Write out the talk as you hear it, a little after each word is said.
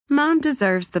Mom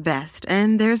deserves the best,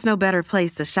 and there's no better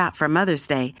place to shop for Mother's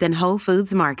Day than Whole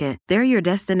Foods Market. They're your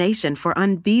destination for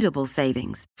unbeatable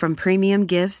savings, from premium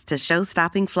gifts to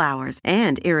show-stopping flowers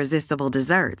and irresistible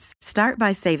desserts. Start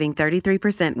by saving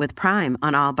 33% with Prime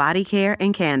on all body care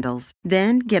and candles.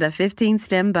 Then get a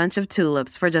 15-stem bunch of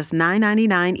tulips for just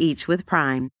 $9.99 each with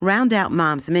Prime. Round out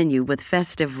Mom's menu with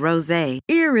festive rosé,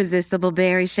 irresistible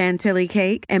berry chantilly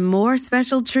cake, and more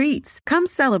special treats. Come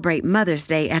celebrate Mother's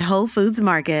Day at Whole Foods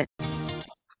Market.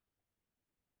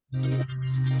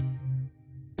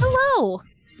 Hello,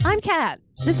 I'm Kat.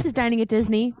 This is Dining at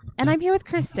Disney, and I'm here with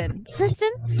Kristen. Kristen,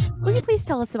 will you please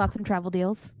tell us about some travel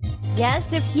deals?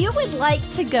 Yes, if you would like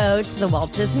to go to the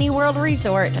Walt Disney World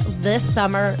Resort this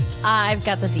summer, I've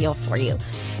got the deal for you.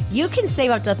 You can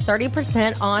save up to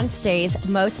 30% on stays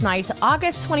most nights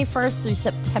August 21st through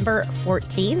September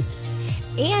 14th.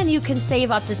 And you can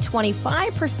save up to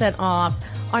 25% off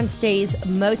on stays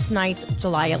most nights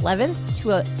July 11th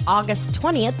to August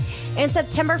 20th and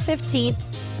September 15th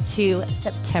to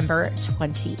September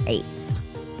 28th.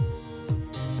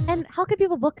 And how can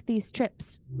people book these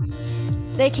trips?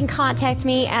 They can contact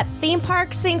me at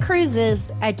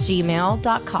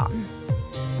themeparksandcruises@gmail.com.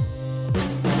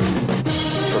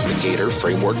 From the Gator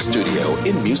Framework Studio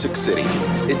in Music City,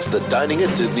 it's the Dining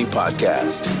at Disney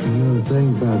podcast. You know the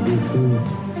thing about good food,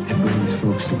 it brings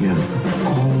folks together,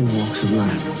 all walks of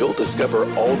life. You'll discover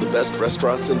all the best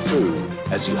restaurants and food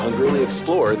as you hungrily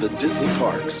explore the Disney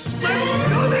parks.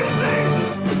 Let's do this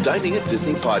thing! The Dining at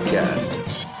Disney podcast.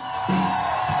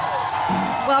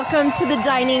 Welcome to the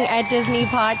Dining at Disney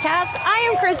podcast. I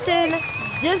am Kristen,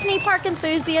 Disney park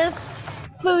enthusiast,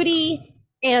 foodie,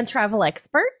 and travel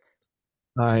expert.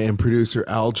 I am producer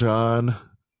Al John,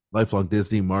 lifelong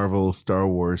Disney, Marvel, Star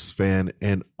Wars fan,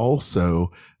 and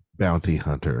also bounty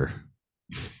hunter.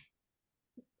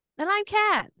 And I'm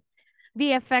Kat,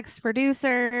 VFX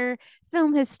producer,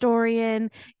 film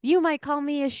historian. You might call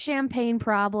me a champagne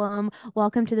problem.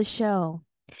 Welcome to the show.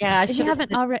 Yeah, If you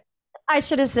haven't already, I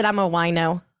should have said I'm a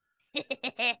wino.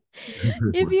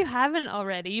 if you haven't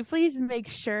already, please make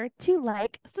sure to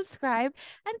like, subscribe,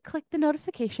 and click the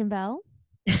notification bell.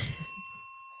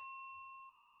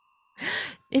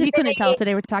 If you couldn't tell,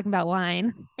 today we're talking about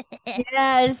wine.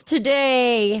 Yes,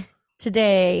 today.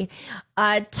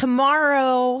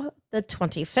 Tomorrow, the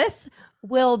 25th,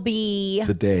 will be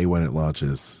The day when it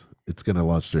launches. It's going to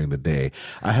launch during the day.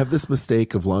 I have this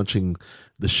mistake of launching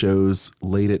the shows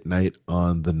late at night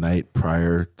on the night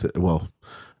prior to, well,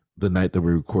 the night that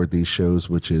we record these shows,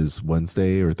 which is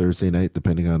Wednesday or Thursday night,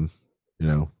 depending on,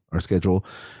 our schedule.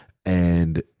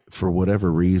 And for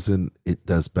whatever reason, it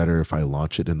does better if I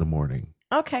launch it in the morning.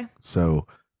 Okay. So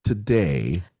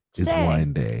today is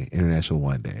Wine Day, International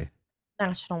Wine Day.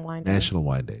 National Wine Day. National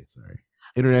Wine Day, sorry.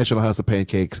 International House of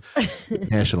Pancakes,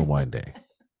 National Wine Day.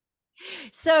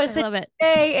 So I love it.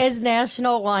 today is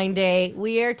National Wine Day.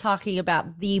 We are talking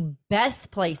about the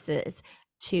best places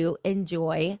to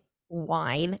enjoy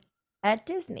wine at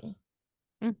Disney.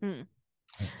 Mm-hmm.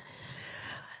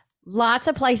 Lots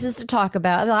of places to talk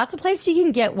about. Lots of places you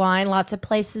can get wine. Lots of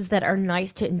places that are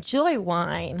nice to enjoy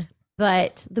wine.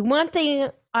 But the one thing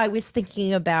I was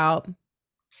thinking about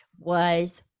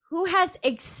was who has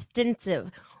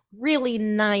extensive, really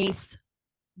nice,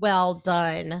 well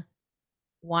done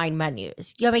wine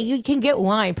menus. I mean, you can get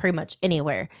wine pretty much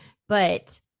anywhere.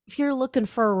 But if you're looking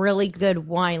for a really good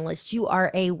wine list, you are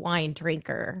a wine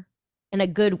drinker and a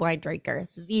good wine drinker.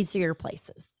 These are your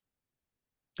places.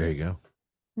 There you go.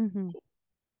 Mm-hmm.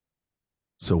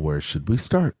 So where should we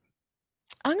start?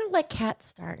 I'm going to let Kat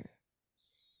start.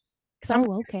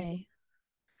 Okay.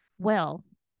 Well,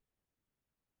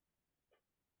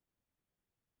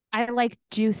 I like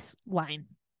juice wine.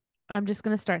 I'm just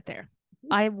going to start there.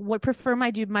 I would prefer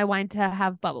my wine to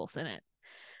have bubbles in it.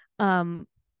 And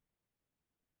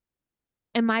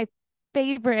my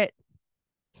favorite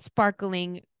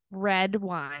sparkling red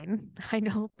wine. I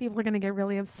know people are going to get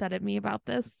really upset at me about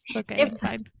this. It's okay. I'm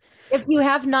fine. If you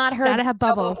have not heard, gotta have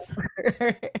bubbles.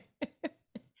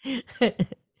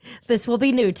 This will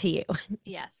be new to you.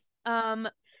 Yes.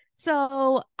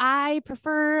 So I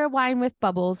prefer wine with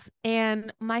bubbles,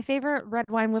 and my favorite red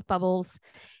wine with bubbles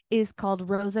is called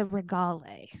Rosa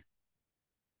Regale.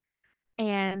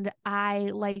 And I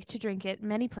like to drink it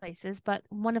many places, but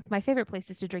one of my favorite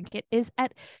places to drink it is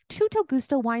at Tutto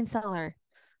Gusto Wine Cellar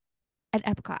at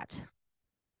Epcot.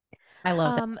 I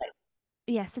love that place.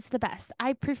 Yes, it's the best.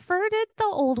 I preferred it the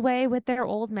old way with their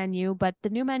old menu, but the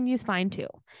new menu's fine too.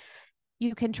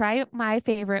 You can try my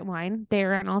favorite wine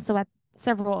there, and also at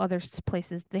several other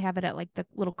places. They have it at like the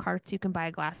little carts. You can buy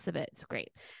a glass of it. It's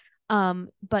great.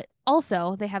 But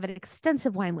also they have an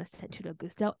extensive wine list at Tutto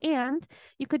Gusto, and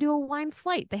you could do a wine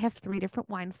flight. They have 3 different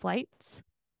wine flights: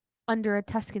 Under a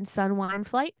Tuscan Sun wine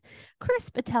flight,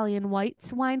 Crisp Italian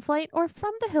Whites wine flight, or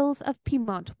From the Hills of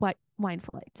Piedmont wine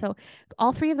flight. So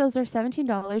all 3 of those are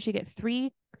 $17. You get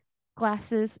 3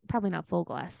 glasses, probably not full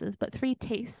glasses, but 3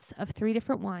 tastes of 3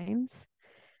 different wines.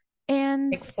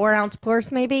 And Like 4-ounce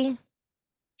pours, maybe?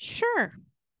 sure.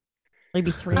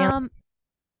 Maybe 3 ounce.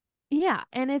 Yeah,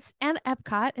 and it's at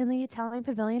Epcot, in the Italian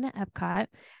Pavilion at Epcot.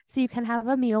 So you can have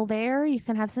a meal there, you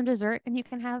can have some dessert, and you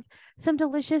can have some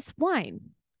delicious wine.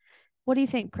 What do you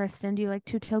think, Kristen? Do you like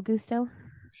Tutto Gusto?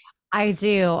 I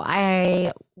do.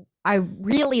 I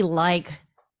really like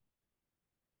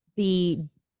the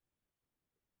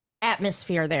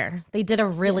atmosphere there. They did a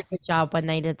really good job when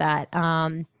they did that.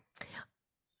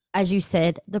 As you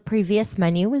said, the previous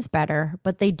menu was better,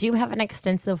 but they do have an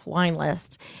extensive wine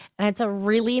list, and it's a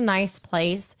really nice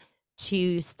place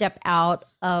to step out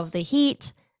of the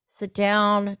heat, sit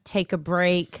down, take a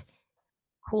break,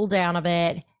 cool down a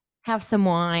bit, have some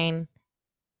wine,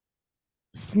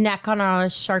 snack on a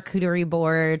charcuterie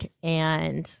board,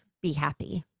 and be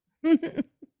happy.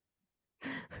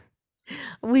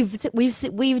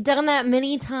 We've done that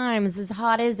many times, as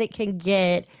hot as it can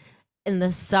get. In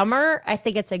the summer, I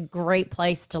think it's a great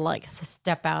place to like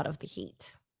step out of the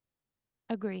heat.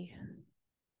 Agree.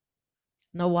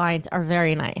 The wines are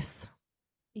very nice.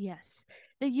 Yes.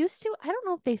 They used to, I don't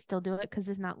know if they still do it because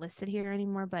it's not listed here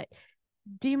anymore, but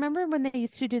do you remember when they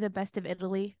used to do the Best of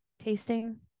Italy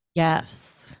tasting?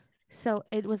 Yes. So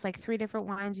it was like 3 different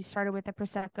wines. You started with a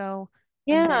Prosecco.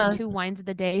 Yeah. And then 2 wines of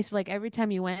the day. So like every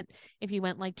time you went, if you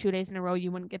went like 2 days in a row,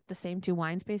 you wouldn't get the same 2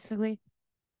 wines basically.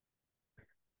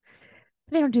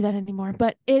 They don't do that anymore,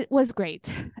 but it was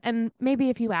great. And maybe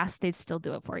if you asked, they'd still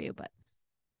do it for you, but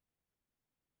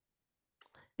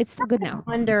it's still good now.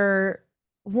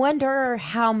 Wonder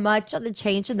how much of the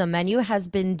change in the menu has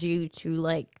been due to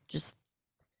like just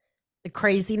the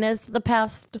craziness of the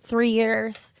past 3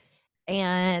 years.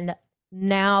 And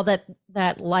now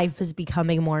that life is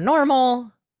becoming more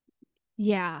normal,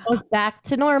 goes back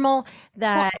to normal,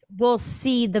 that we'll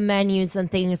see the menus and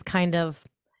things kind of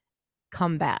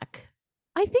come back.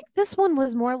 I think this one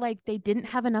was more like they didn't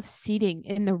have enough seating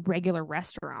in the regular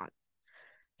restaurant.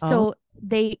 So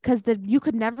you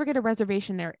could never get a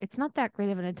reservation there. It's not that great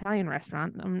of an Italian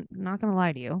restaurant. I'm not going to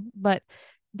lie to you, but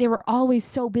they were always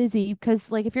so busy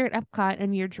because like if you're at Epcot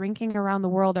and you're drinking around the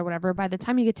world or whatever, by the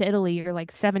time you get to Italy, you're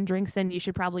like 7 drinks in, you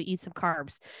should probably eat some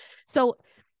carbs. So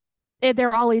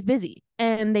they're always busy,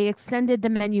 and they extended the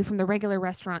menu from the regular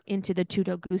restaurant into the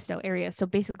Tutto Gusto area. So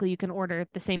basically you can order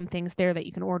the same things there that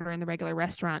you can order in the regular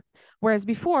restaurant. Whereas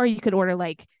before you could order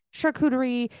like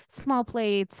charcuterie, small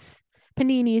plates,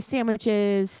 paninis,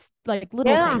 sandwiches, like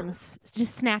little things,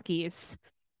 just snackies.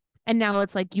 And now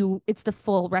it's like it's the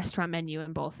full restaurant menu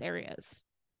in both areas.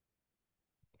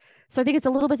 So I think it's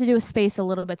a little bit to do with space, a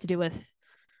little bit to do with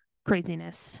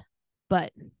craziness,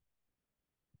 but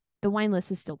the wine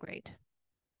list is still great.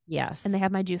 Yes. And they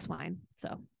have my juice wine.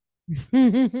 So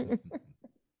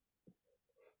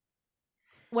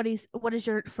what is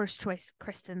your first choice,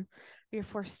 Kristen? Your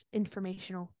first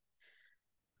informational?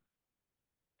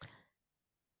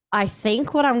 I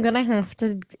think what I'm going to have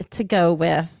to go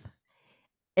with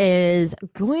is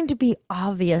going to be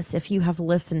obvious if you have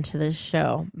listened to this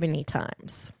show many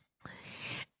times.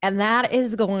 And that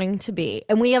is going to be,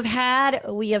 and we have had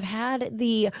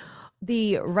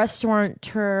the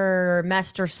restaurateur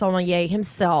master sommelier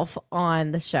himself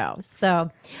on the show. So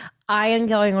I am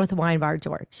going with Wine Bar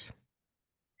George.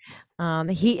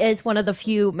 He is one of the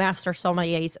few master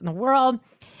sommeliers in the world,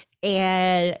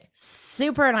 and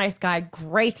super nice guy,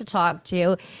 great to talk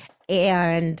to.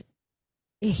 And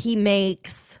he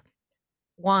makes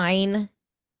wine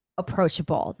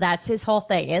approachable. That's his whole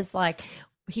thing. It's like,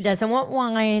 he doesn't want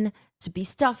wine to be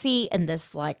stuffy and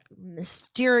this like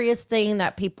mysterious thing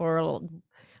that people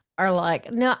are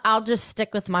like, no, I'll just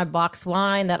stick with my box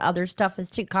wine. That other stuff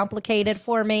is too complicated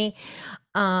for me.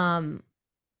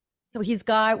 So he's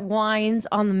got wines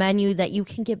on the menu that you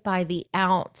can get by the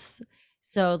ounce,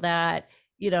 so that,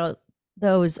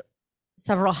 those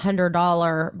several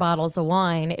 $100 bottles of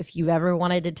wine, if you ever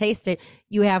wanted to taste it,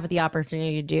 you have the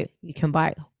opportunity to do. You can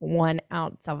buy 1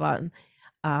 ounce of them.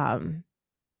 And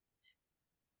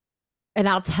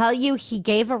I'll tell you, he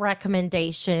gave a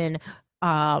recommendation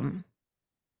when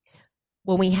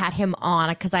we had him on,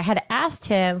 because I had asked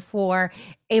him for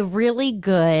a really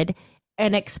good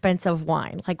and expensive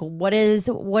wine. Like, what is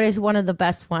one of the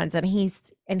best ones? And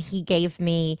he gave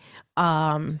me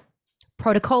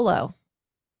Protocolo.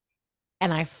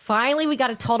 And we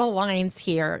got a Total Wines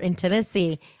here in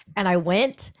Tennessee. And I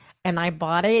went and I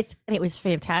bought it, and it was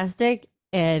fantastic,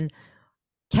 and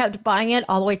kept buying it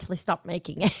all the way till they stopped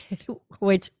making it,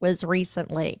 which was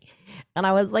recently. And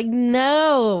I was like,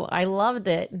 no, I loved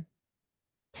it.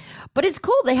 But it's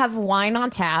cool. They have wine on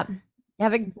tap. They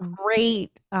have a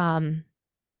great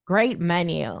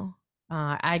menu.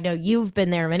 I know you've been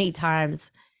there many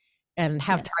times and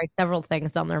have tried several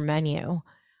things on their menu.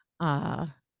 But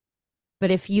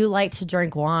if you like to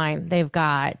drink wine, they've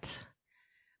got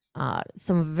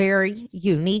some very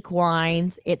unique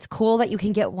wines. It's cool that you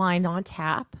can get wine on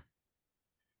tap.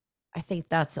 I think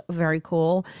that's very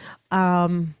cool.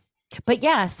 But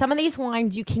yeah, some of these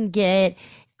wines you can get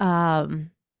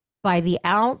by the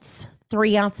ounce,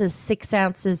 3 ounces, 6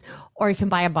 ounces, or you can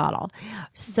buy a bottle.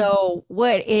 So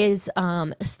what is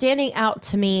standing out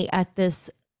to me at this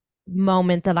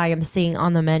moment that I am seeing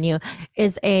on the menu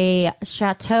is a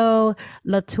Chateau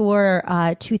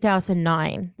Latour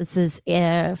 2009. This is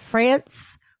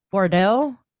France,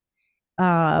 Bordeaux.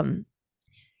 It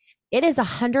is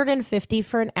 $150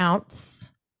 for an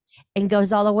ounce and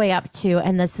goes all the way up to,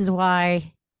 and this is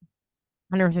why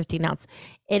 150 an ounce.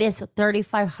 It is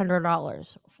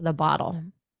 $3,500 for the bottle.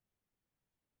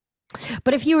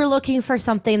 But if you were looking for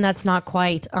something that's not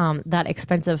quite that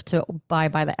expensive to buy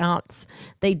by the ounce,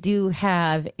 they do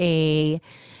have a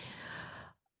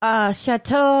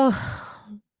Chateau.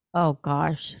 Oh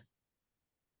gosh,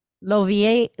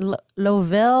 Loville,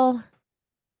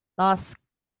 Las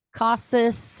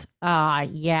Casas.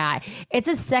 Yeah, it's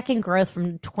a second growth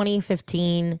from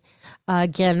 2015.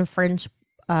 Again, French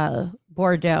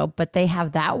Bordeaux, but they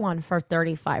have that one for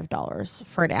 $35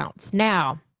 for an ounce.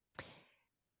 Now,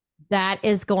 that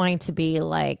is going to be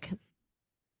like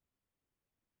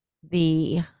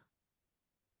the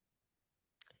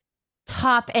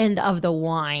top end of the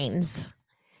wines.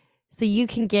 So you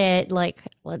can get like,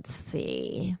 let's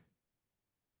see.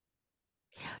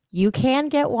 You can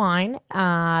get wine.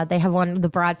 They have one, the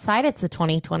broadside. It's a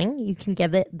 2020. You can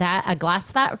get a glass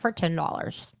of that for $10,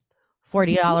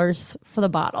 $40 for the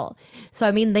bottle. So,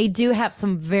 I mean, they do have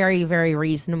some very, very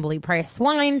reasonably priced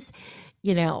wines,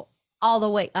 all the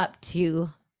way up to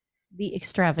the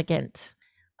extravagant.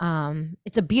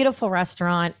 It's a beautiful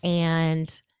restaurant,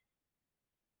 and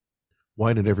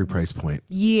wine at every price point.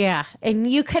 Yeah. And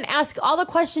you can ask all the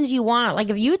questions you want.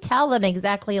 Like if you tell them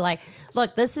exactly like,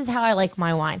 look, this is how I like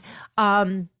my wine.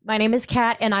 My name is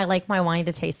Kat and I like my wine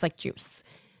to taste like juice.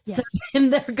 Yes. So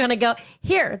and they're going to go,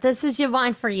 here, this is your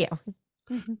wine for you.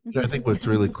 I think what's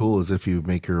really cool is if you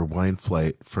make your wine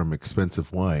flight from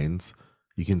expensive wines,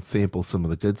 you can sample some of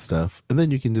the good stuff, and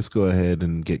then you can just go ahead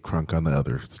and get crunk on the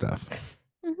other stuff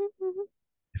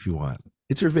if you want.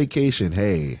 It's your vacation.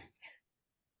 Hey.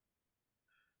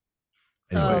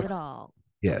 Anyway.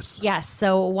 Yes.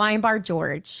 So Wine Bar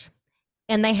George.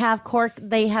 And they have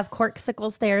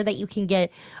corksicles there that you can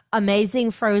get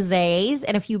amazing frosés.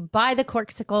 And if you buy the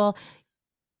corksicle,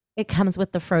 it comes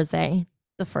with the frosé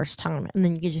the first time, and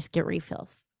then you can just get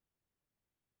refills.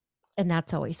 And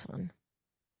that's always fun.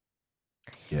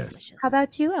 Yes. How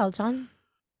about you, Elton?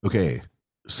 Okay.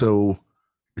 So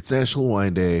it's National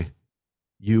Wine Day.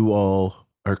 You all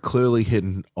are clearly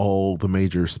hitting all the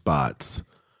major spots.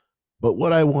 But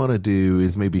what I want to do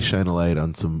is maybe shine a light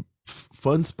on some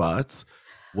fun spots,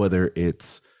 whether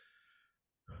it's,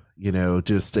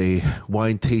 just a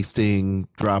wine tasting,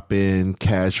 drop in,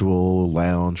 casual,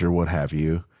 lounge, or what have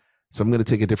you. So I'm going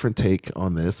to take a different take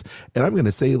on this. And I'm going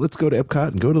to say, let's go to Epcot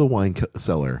and go to the wine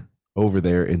cellar over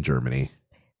there in Germany.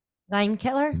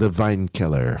 Weinkeller? The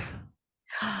Weinkeller.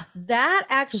 That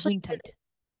actually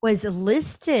was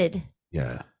listed.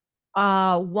 Yeah.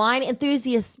 Wine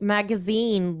Enthusiast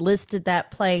magazine listed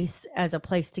that place as a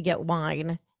place to get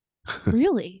wine.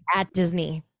 Really? At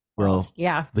Disney. Well,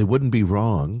 yeah. They wouldn't be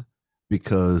wrong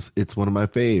because it's one of my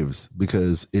faves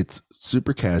because it's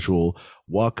super casual.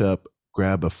 Walk up,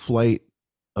 grab a flight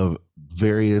of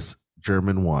various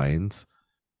German wines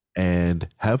and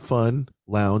have fun,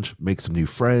 lounge, make some new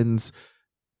friends.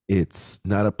 It's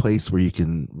not a place where you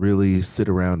can really sit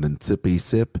around and sippy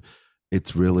sip.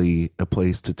 It's really a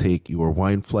place to take your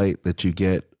wine flight that you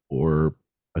get or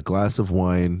a glass of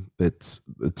wine it's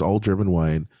all German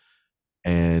wine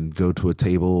and go to a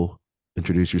table,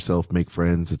 introduce yourself, make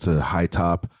friends. It's a high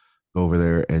top. Go over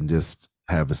there and just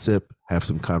have a sip, have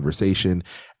some conversation,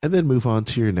 and then move on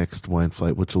to your next wine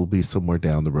flight, which will be somewhere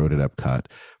down the road at Epcot,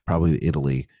 probably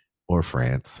Italy or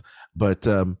France. But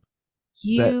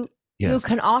you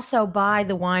can also buy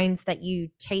the wines that you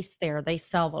taste there. They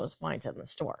sell those wines in the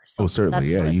store. So certainly.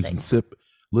 Yeah. You can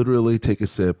literally take a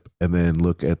sip and then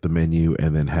look at the menu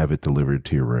and then have it delivered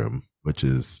to your room. which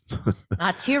is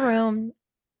Not to your room,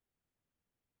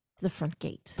 to the front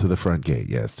gate. to the front gate.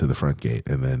 Yes, to the front gate.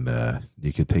 And then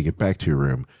you can take it back to your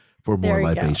room for more There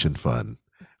you go. libation fun,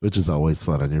 which is always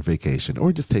fun on your vacation,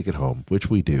 or just take it home, which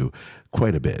we do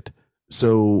quite a bit.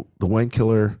 So the Wine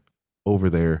Killer over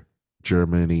there,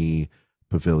 Germany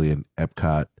Pavilion,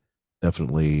 Epcot,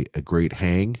 definitely a great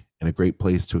hang and a great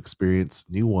place to experience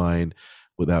new wine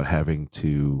without having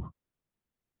to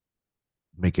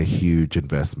make a huge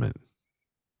investment.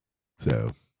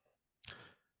 So,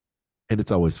 and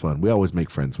it's always fun. We always make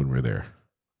friends when we're there.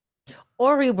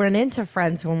 Or we run into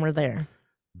friends when we're there.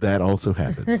 That also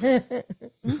happens.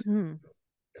 Mhm.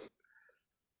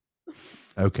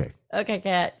 Okay. Okay,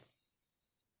 Kat.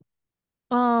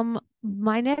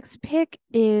 My next pick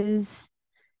is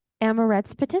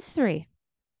Amaret's Patisserie.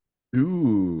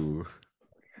 Ooh.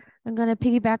 I'm gonna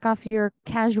piggyback off your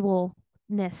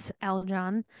casualness,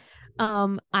 Aljon.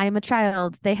 I'm a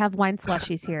child. They have wine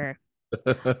slushies here.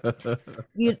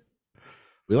 You,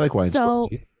 We like wine So-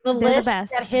 slushies. the They're the list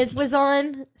best. that his was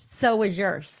on, so was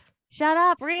yours. Shut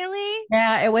up, really?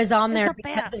 Yeah, it was on They're there the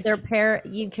because of best. their pair.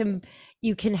 You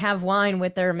can have wine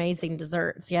with their amazing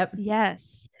desserts. Yep.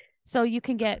 Yes. So you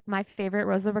can get my favorite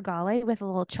Rosa Regale with a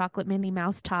little chocolate Minnie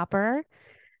Mouse topper,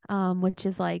 which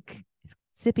is like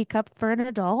sippy cup for an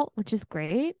adult, which is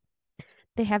great.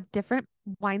 They have different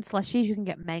wine slushies. You can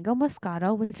get mango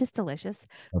moscato, which is delicious,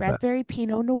 Love that. raspberry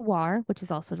pinot noir, which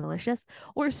is also delicious,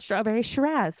 or strawberry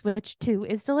shiraz, which too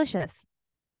is delicious.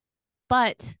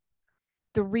 But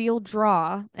the real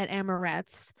draw at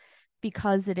Amaret's,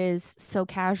 because it is so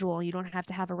casual, you don't have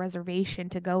to have a reservation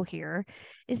to go here,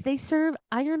 is they serve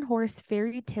Iron Horse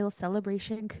Fairy Tale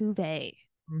Celebration Cuvée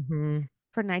Mm-hmm.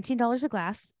 for $19 a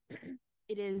glass.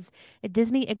 It is a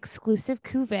Disney exclusive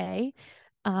cuvée.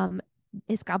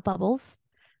 It's got bubbles.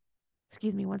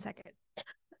 Excuse me one second.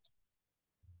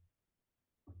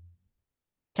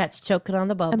 Cat's choking on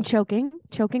the bubble. I'm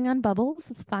choking on bubbles.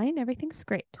 It's fine. Everything's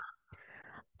great.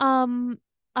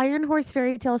 Iron Horse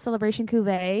Fairy Tale Celebration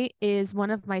Cuvée is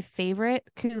one of my favorite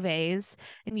cuvées,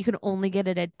 and you can only get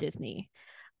it at Disney.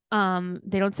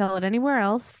 They don't sell it anywhere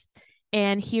else.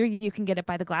 And here you can get it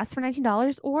by the glass for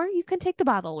 $19, or you can take the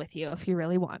bottle with you if you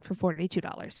really want for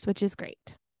 $42, which is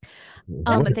great.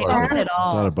 But they Not also at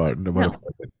all. Not a bar. No. No. No,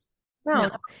 No.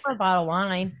 not for a bottle of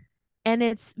wine. And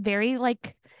it's very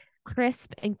like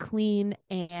crisp and clean,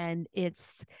 and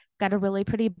it's got a really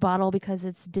pretty bottle because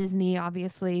it's Disney,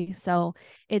 obviously. So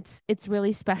it's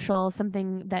really special,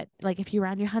 something that like if you're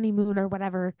on your honeymoon or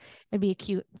whatever, it'd be a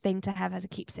cute thing to have as a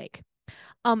keepsake.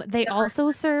 They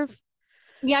also serve.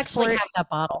 We actually For- have that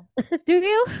bottle. Do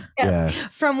you? Yes.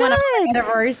 From one of our Good.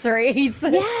 anniversaries.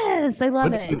 Yes, I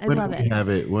love it. I When love did we it. have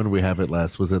it? When did we have it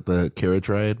last? Was it the carriage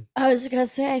ride? I was just gonna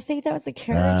say, I think that was a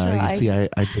carriage You ride. see, I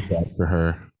did that for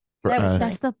her. For That was us,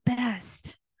 That's the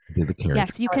best. I did the carriage.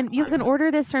 Yes, you can order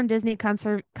this from Disney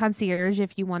Concierge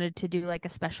if you wanted to do like a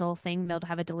special thing. They'll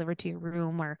have it delivered to your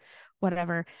room or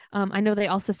whatever. I know they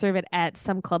also serve it at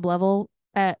some club level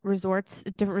at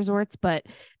different resorts, but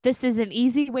this is an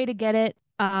easy way to get it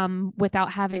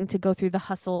without having to go through the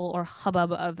hustle or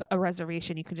hubbub of a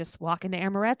reservation. You can just walk into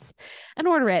Amaret's and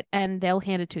order it, and they'll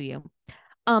hand it to you.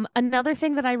 Another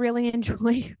thing that I really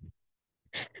enjoy.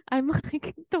 I'm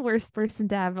like the worst person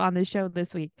to have on the show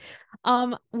this week.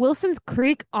 Wilson's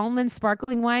Creek almond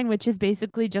sparkling wine, which is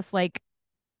basically just like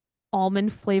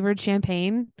almond flavored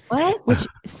champagne, What? which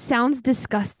sounds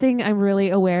disgusting. I'm really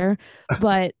aware,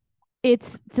 but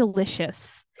it's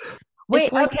delicious. Wait,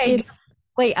 It's like okay. if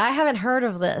Wait, I haven't heard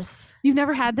of this. you've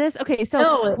never had this. Okay, so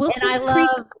No, Wilson's and I Creek.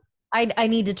 love. I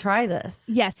need to try this.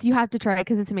 Yes, you have to try it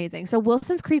because it's amazing. So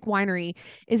Wilson's Creek Winery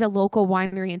is a local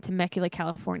winery in Temecula,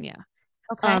 California.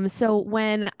 Okay. So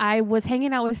when I was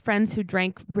hanging out with friends who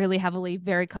drank really heavily,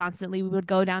 very constantly, we would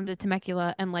go down to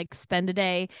Temecula and like spend a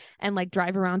day and like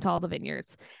drive around to all the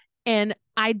vineyards. And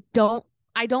I don't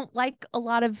like a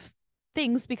lot of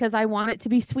things because I want it to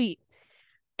be sweet.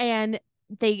 And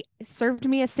they served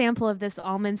me a sample of this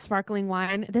almond sparkling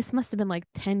wine. This must have been like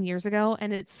 10 years ago,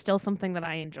 and it's still something that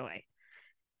I enjoy.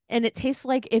 And it tastes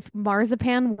like if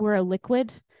marzipan were a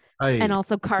liquid and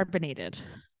also carbonated.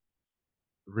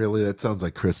 Really, that sounds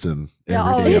like Kristen. Yeah,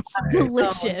 every oh, day yeah. of the day.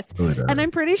 Delicious. Really does. And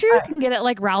I'm pretty sure you can get it at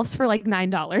like Ralph's for like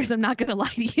 $9. I'm not gonna lie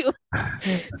to you.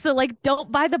 So like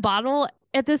don't buy the bottle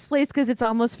at this place because it's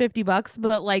almost $50.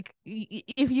 But like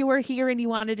if you were here and you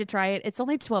wanted to try it, it's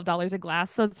only $12 a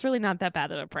glass. So it's really not that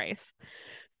bad of a price.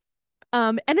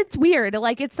 And it's weird.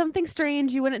 Like it's something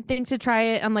strange. You wouldn't think to try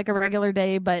it on like a regular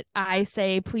day, but I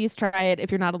say please try it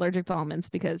if you're not allergic to almonds,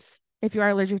 because if you are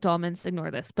allergic to almonds,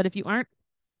 ignore this. But if you aren't,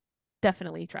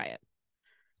 definitely try it.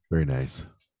 Very nice.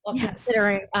 Well, Yes.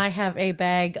 considering I have a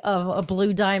bag of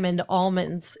Blue Diamond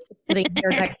almonds sitting here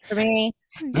next to me,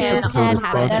 This and episode is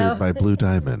avocado sponsored by Blue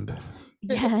Diamond.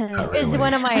 Yes. really. is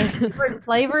one of my favorite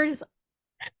flavors.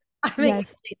 I'm Yes.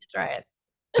 excited to try it.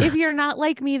 If you're not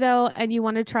like me though, and you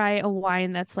want to try a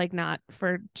wine that's like not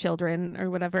for children or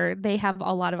whatever, they have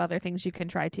a lot of other things you can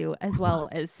try too, as well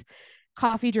as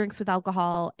coffee drinks with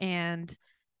alcohol and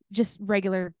just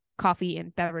regular coffee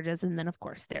and beverages. And then of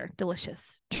course they're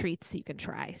delicious treats you can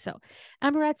try. So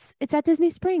Amorette's, it's at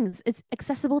Disney Springs. It's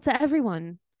accessible to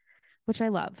everyone, which I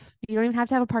love. You don't even have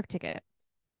to have a park ticket,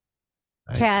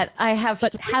 Nice. Kat, I have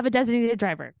but have a designated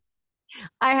driver.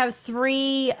 I have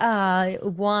 3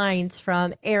 wines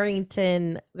from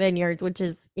Arrington Vineyards, which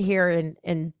is here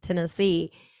in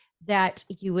Tennessee, that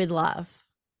you would love.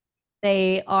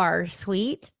 They are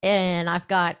sweet, and I've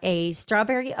got a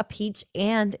strawberry, a peach,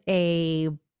 and a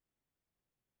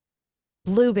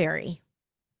blueberry.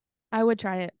 I would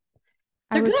try it.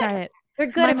 I They're would good. try it. They're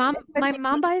good. My especially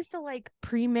mom if buys the like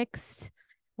pre-mixed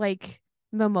like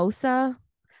mimosa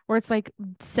where it's like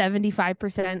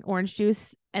 75% orange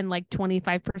juice and like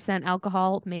 25%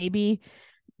 alcohol maybe,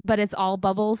 but it's all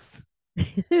bubbles.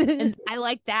 And I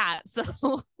like that. So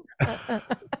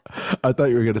I thought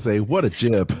you were going to say, what a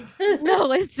jip.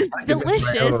 no, it's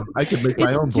delicious. I can make my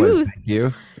It's own juice. blend. Thank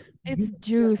you. It's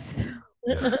juice.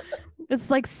 It's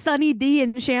like Sunny D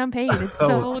and champagne. It's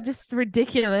so just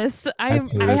ridiculous.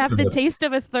 Actually, I that's have the taste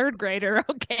of a third grader.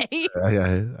 Okay. I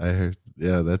heard.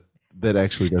 Yeah, that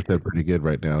actually does sound pretty good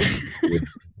right now. So, yeah,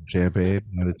 champagne.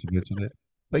 Now that you mention it,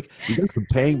 like you got some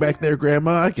tang back there,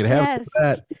 Grandma. I can have some of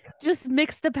that. Just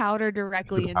mix the powder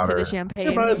directly into powder. the champagne.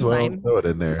 You might as It's well fine. throw it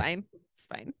in there. It's fine. It's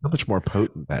fine. How much more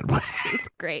potent that way? It's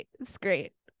great. It's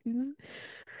great.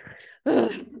 Go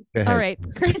ahead. All right,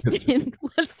 Kristen,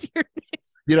 what's your next?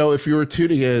 You know, if you were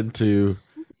tuning in to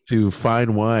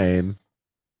Fine Wine,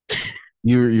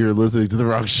 you're listening to the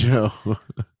wrong show.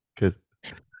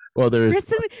 Well,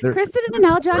 Kristen and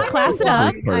Aljon class it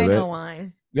up. I know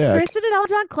wine. Yeah. Kristen and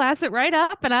Aljon class it right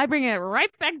up, and I bring it right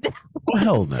back down. Well,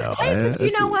 hell no. Hey, but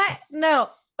you know what? No,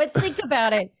 but think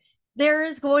about it. There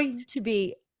is going to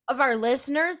be, of our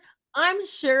listeners, I'm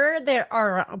sure there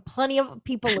are plenty of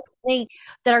people listening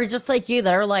that are just like you,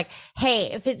 that are like,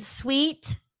 hey, if it's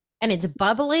sweet and it's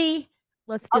bubbly,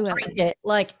 Let's do I'll it. drink it.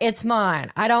 Like, it's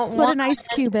mine. I don't Put want an ice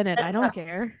cube in it. I don't stuff.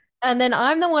 care. And then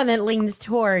I'm the one that leans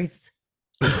towards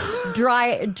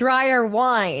drier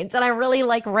wines, and I really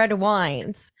like red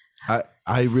wines.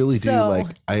 I really do So-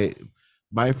 like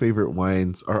my favorite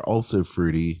wines are also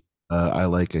fruity. I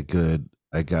like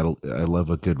I love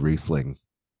a good Riesling,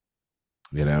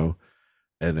 you know,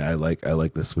 and I like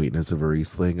the sweetness of a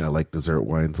Riesling. I like dessert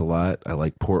wines a lot. I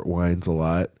like port wines a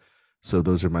lot. So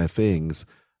those are my things.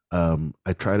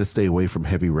 I try to stay away from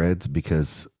heavy reds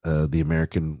because the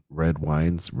American red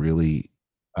wines really,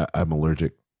 I'm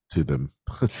allergic to them.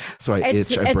 So I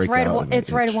itch. I break out. and I It's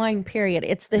red itch. wine. Period.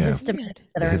 It's the Yeah. histamines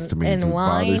that The are histamines, in it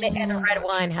wine, bothers me. and red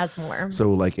wine has more.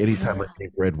 So like anytime I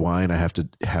drink red wine, I have to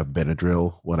have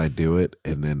Benadryl when I do it,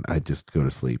 and then I just go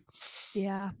to sleep.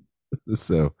 Yeah.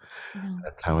 So No.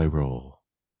 that's how I roll.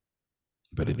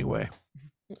 But anyway,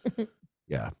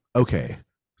 yeah. Okay.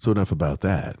 So enough about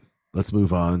that. Let's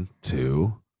move on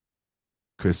to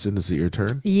Kristen. Is it your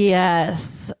turn?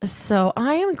 Yes. So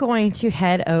I am going to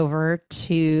head over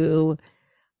to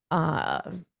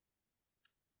the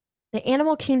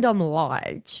Animal Kingdom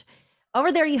Lodge.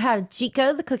 Over there, you have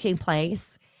Chico, the cooking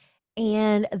place,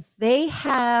 and they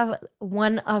have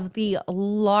one of the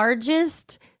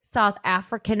largest South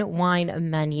African wine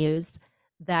menus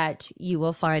that you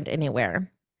will find anywhere.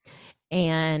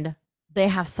 And they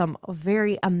have some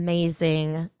very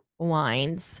amazing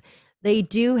wines. They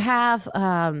do have,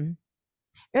 or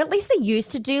at least they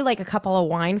used to do, like a couple of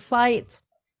wine flights.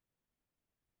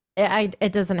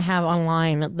 It doesn't have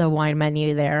online the wine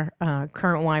menu there,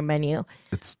 current wine menu.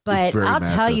 But very I'll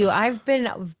tell massive. you,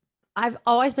 I've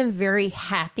always been very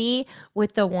happy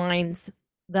with the wines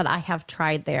that I have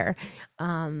tried there.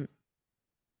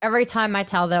 Every time I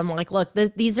tell them, like, look,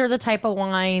 these are the type of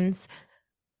wines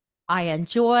I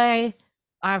enjoy.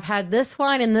 I've had this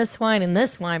wine and this wine and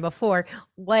this wine before.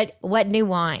 What new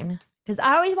wine? Because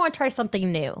I always want to try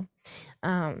something new.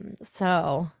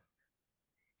 So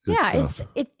Good yeah, stuff.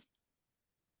 it's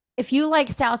if you like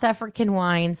South African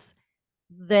wines,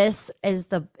 this is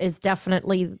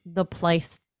definitely the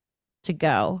place to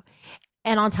go.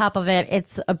 And on top of it,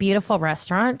 it's a beautiful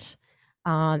restaurant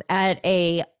at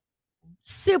a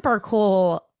super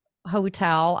cool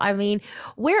hotel. I mean,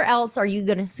 where else are you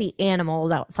going to see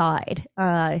animals outside?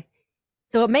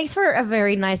 So it makes for a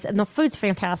very nice, and the food's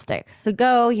fantastic. So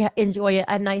go enjoy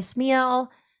a nice meal,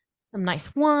 some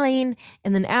nice wine,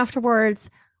 and then afterwards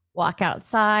walk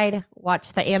outside,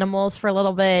 watch the animals for a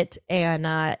little bit. And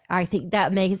I think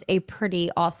that makes a pretty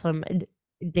awesome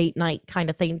date night kind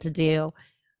of thing to do.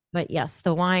 But yes,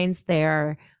 the wines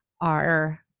there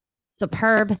are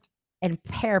superb and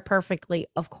pair perfectly,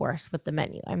 of course, with the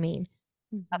menu. I mean,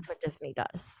 that's what Disney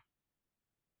does.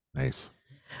 Nice.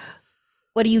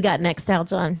 What do you got next, Al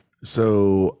John?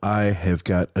 So I have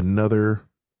got another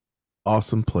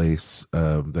awesome place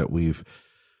that we've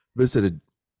visited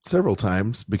several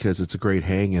times because it's a great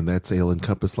hang, and that's Ale and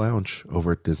Compass Lounge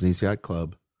over at Disney's Yacht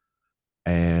Club.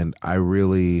 And I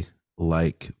really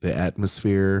like the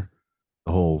atmosphere,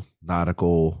 the whole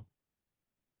nautical,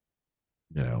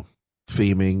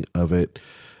 theming of it,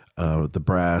 the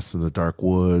brass and the dark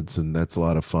woods, and that's a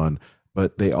lot of fun.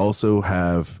 But they also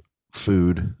have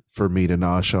food for me to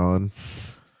nosh on,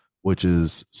 which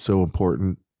is so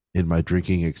important in my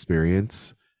drinking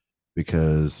experience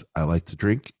because I like to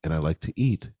drink and I like to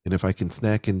eat. And if I can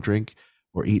snack and drink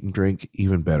or eat and drink,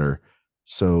 even better.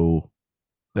 So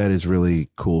that is really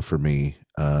cool for me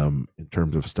in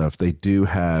terms of stuff. They do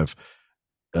have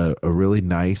a really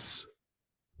nice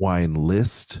wine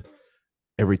list,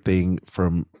 everything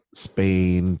from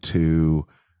Spain to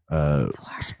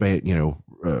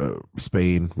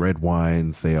Spain red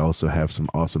wines. They also have some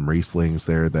awesome Rieslings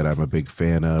there that I'm a big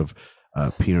fan of,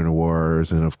 Pinot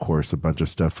Noirs, and of course a bunch of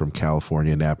stuff from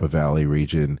California, Napa Valley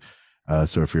region.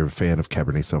 So if you're a fan of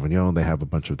Cabernet Sauvignon, they have a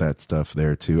bunch of that stuff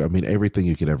there too. I mean, everything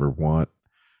you could ever want.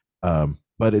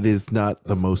 But it is not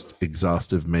the most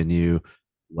exhaustive menu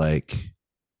like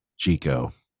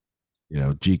Chico.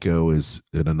 Chico is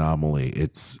an anomaly.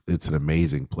 It's an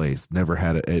amazing place. Never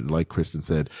had it, like Kristen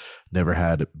said, never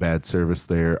had bad service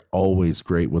there. Always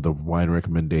great with the wine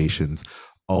recommendations.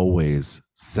 Always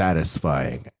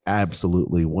satisfying.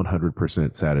 Absolutely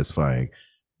 100% satisfying.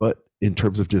 But in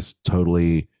terms of just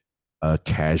totally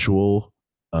casual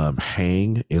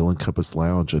hang, Ale and Compass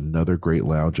Lounge, another great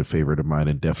lounge, a favorite of mine,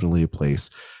 and definitely a place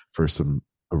for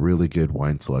a really good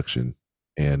wine selection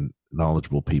and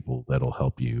knowledgeable people that'll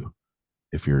help you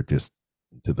if you're just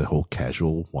into the whole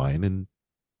casual wine and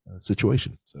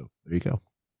situation. So there you go.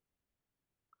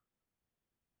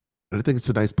 And I think it's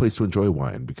a nice place to enjoy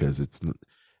wine because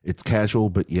it's casual,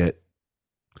 but yet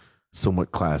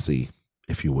somewhat classy,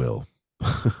 if you will.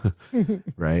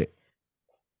 Right.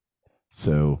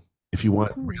 So if you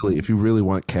really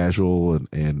want casual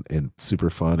and super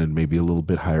fun and maybe a little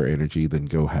bit higher energy, then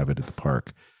go have it at the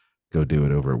park. Go do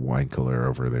it over at Wine Cooler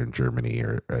over there in Germany,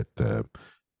 or at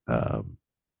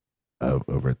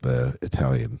over at the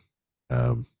Italian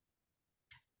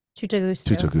Tutto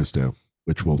Gusto,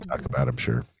 which we'll talk about, I'm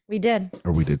sure. We did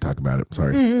talk about it.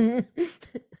 Sorry.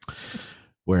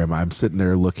 Where am I? I'm sitting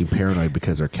there looking paranoid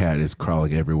because our cat is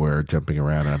crawling everywhere, jumping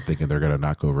around, and I'm thinking they're going to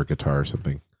knock over a guitar or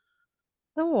something.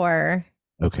 Thor.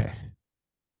 Okay.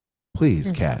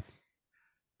 Please, cat,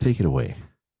 take it away.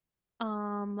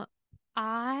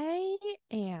 I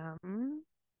am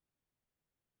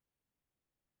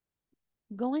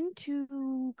going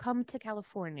to come to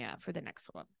California for the next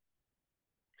one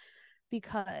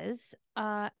because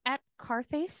at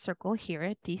Carthay Circle here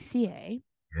at DCA,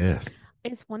 yes,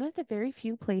 is one of the very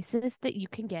few places that you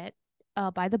can get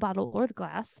by the bottle or the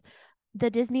glass the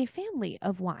Disney family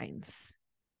of wines,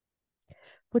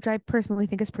 which I personally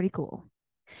think is pretty cool.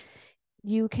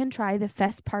 You can try the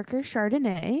Fess Parker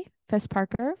Chardonnay. Fess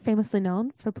Parker, famously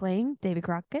known for playing Davy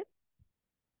Crockett.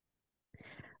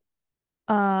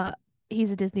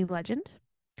 He's a Disney legend.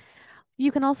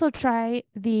 You can also try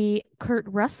the Kurt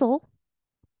Russell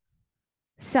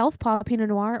Southpaw Pinot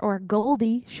Noir or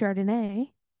Goldie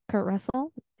Chardonnay. Kurt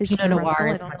Russell is Pinot Kurt Noir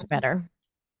Russell, is much better.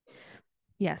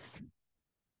 Yes.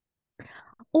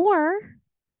 Or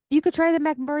you could try the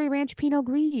McMurray Ranch Pinot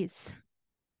Gris,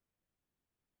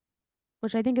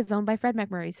 which I think is owned by Fred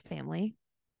McMurray's family.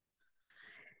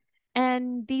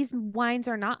 And these wines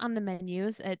are not on the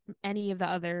menus at any of the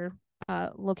other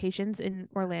locations in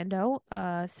Orlando.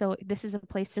 So this is a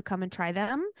place to come and try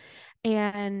them.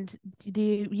 And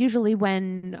usually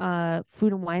when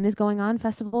Food and Wine is going on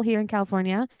festival here in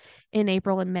California in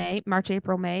March,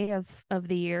 April, May of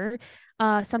the year,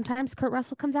 sometimes Kurt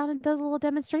Russell comes out and does a little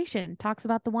demonstration, talks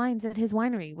about the wines at his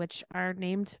winery, which are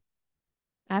named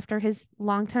after his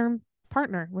long-term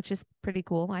partner, which is pretty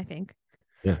cool, I think.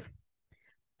 Yeah.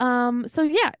 So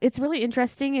yeah, it's really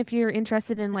interesting if you're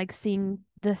interested in like seeing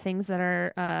the things that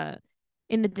are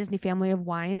in the Disney family of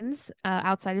wines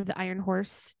outside of the Iron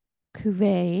Horse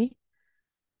cuvee.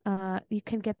 You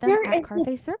can get them at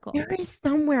Carthay Circle. There is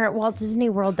somewhere at Walt Disney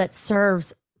World that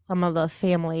serves some of the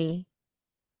family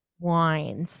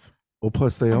wines. Well,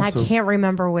 plus they also, I can't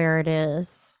remember where it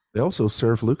is. They also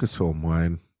serve Lucasfilm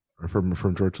wine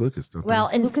from George Lucas, don't Well,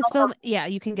 in Lucasfilm, yeah,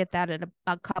 you can get that at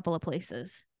a couple of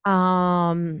places.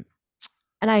 and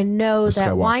I know The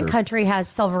that Wine Skywalker. Country has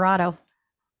Silverado.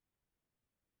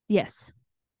 Yes.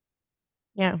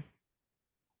 Yeah.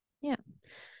 Yeah.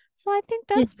 So I think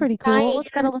that's pretty cool.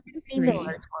 It's got a little Disney history.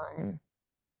 Miller's wine.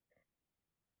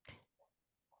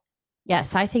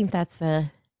 Yes, I think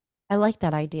I like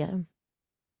that idea.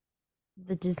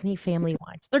 The Disney family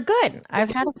wines. They're good.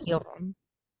 I've had a few of them.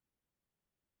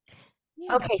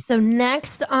 Yeah. Okay, so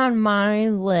next on my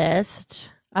list,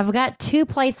 I've got two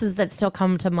places that still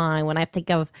come to mind when I think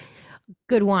of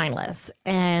good wine lists.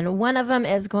 And one of them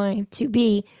is going to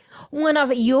be one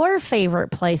of your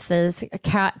favorite places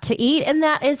to eat, and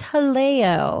that is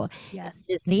Jaleo, Yes.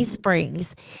 Disney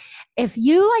Springs. If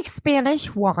you like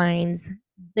Spanish wines,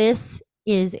 this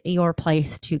is your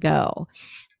place to go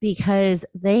because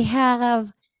they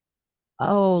have,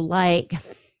 like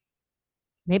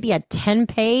maybe a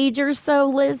 10-page or so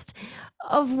list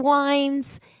of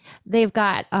wines. They've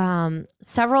got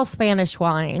several Spanish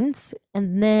wines,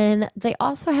 and then they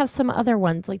also have some other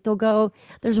ones. Like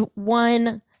there's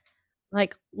one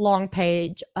like long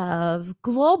page of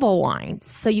global wines.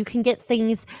 So you can get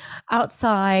things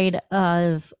outside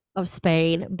of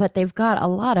Spain, but they've got a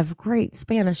lot of great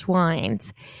Spanish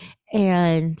wines.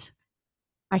 And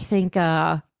I think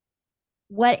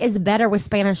what is better with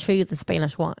Spanish food than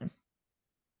Spanish wine?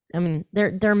 I mean,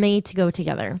 they're made to go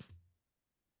together.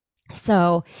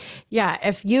 So, yeah,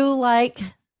 if you like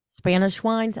Spanish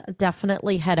wines,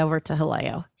 definitely head over to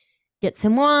Jaleo. Get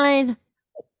some wine.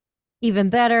 Even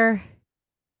better,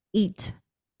 eat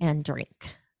and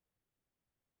drink.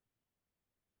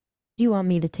 Do you want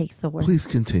me to take Thor? Please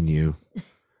continue.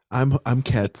 I'm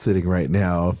cat sitting right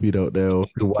now. If you don't know, if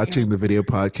you're watching the video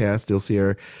podcast, you'll see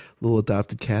our little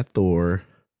adopted cat Thor,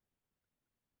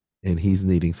 and he's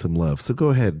needing some love. So go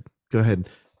ahead.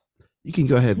 You can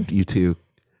go ahead, you two.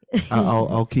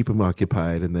 I'll keep him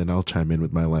occupied, and then I'll chime in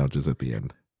with my lounges at the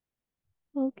end.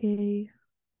 Okay.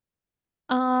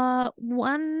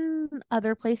 One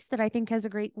other place that I think has a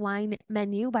great wine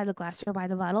menu by the glass or by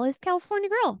the bottle is California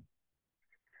Grill.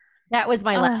 That was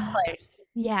my last place.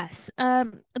 Yes.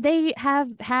 They have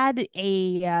had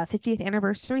a 50th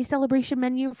anniversary celebration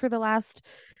menu for the last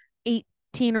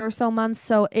 18 or so months.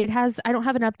 So I don't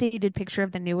have an updated picture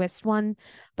of the newest one,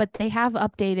 but they have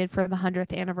updated for the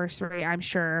 100th anniversary, I'm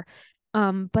sure.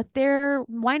 But their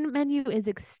wine menu is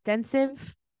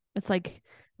extensive. It's like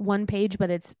one page, but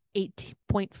it's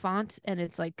 8-point font, and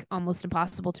it's like almost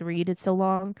impossible to read. It's so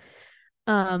long.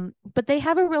 But they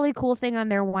have a really cool thing on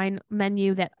their wine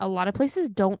menu that a lot of places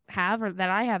don't have, or that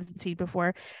I haven't seen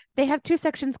before. They have two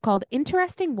sections called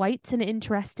Interesting Whites and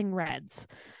Interesting Reds.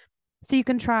 So you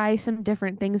can try some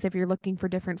different things if you're looking for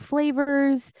different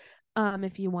flavors,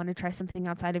 if you want to try something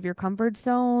outside of your comfort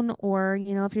zone, or,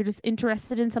 if you're just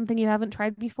interested in something you haven't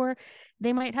tried before,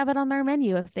 they might have it on their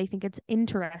menu if they think it's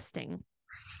interesting,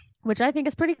 which I think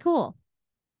is pretty cool.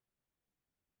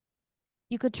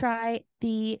 You could try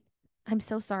I'm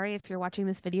so sorry if you're watching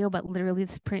this video, but literally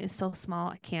this print is so small,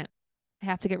 I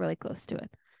have to get really close to it.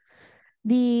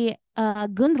 The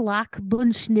Gundlach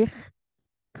Bunschnich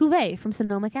Cuvée from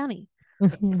Sonoma County.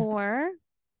 Or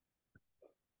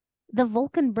the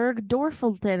Volkenberg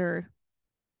Dorfelter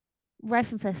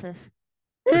Reifenpfeffer.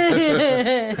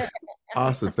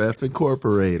 Ossifef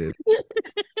Incorporated.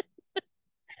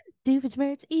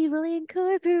 Doofenshmirtz Evil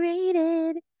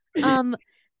Incorporated.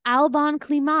 Albon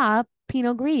Climat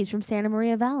Pinot Gris from Santa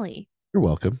Maria Valley. You're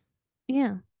welcome.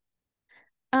 Yeah.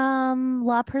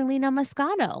 La Perlina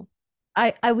Moscato.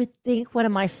 I would think one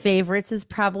of my favorites is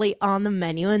probably on the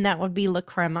menu, and that would be La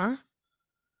Crema.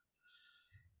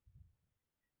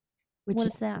 Which What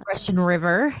is is that? Russian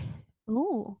River.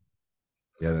 Ooh.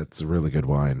 Yeah, that's a really good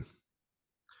wine.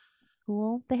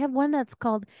 Cool. They have one that's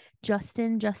called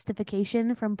Justin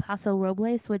Justification from Paso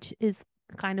Robles, which is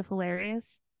kind of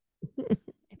hilarious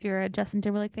if you're a Justin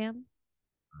Timberlake fan.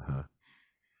 Uh-huh.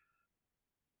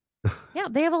 Yeah,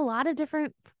 they have a lot of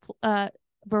different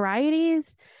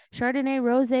varieties: Chardonnay,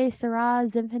 Rosé,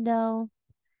 Syrah, Zinfandel,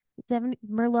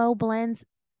 Merlot blends,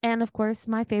 and of course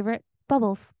my favorite,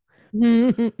 bubbles.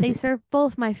 They serve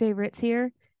both my favorites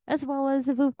here, as well as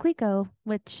the Veuve Clicquot,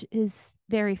 which is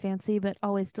very fancy but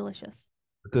always delicious.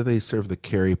 Do they serve the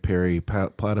Carrie Perry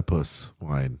platypus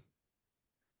wine?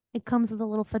 It comes with a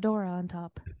little fedora on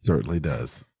top. It certainly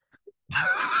does.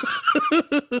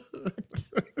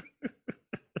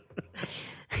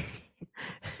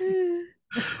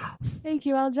 Thank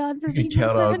you, Aljon, for being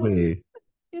Count my on friend. me.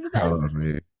 You're the Count best.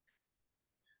 on me.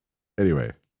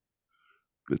 Anyway,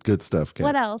 good stuff, Kat.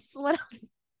 What else?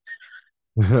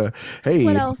 Hey,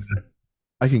 What else?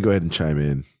 I can go ahead and chime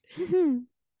in. Mhm.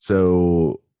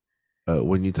 So,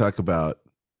 when you talk about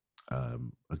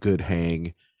a good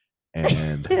hang,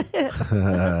 and talk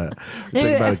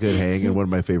about a good hang, and one of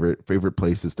my favorite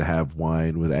places to have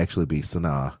wine would actually be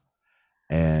Sanaa.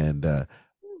 And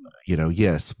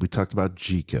yes, we talked about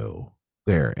Jico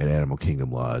there at Animal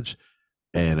Kingdom Lodge.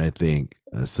 And I think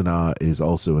Sanaa is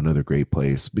also another great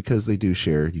place because they do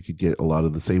share. You could get a lot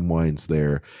of the same wines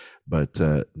there, but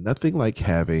nothing like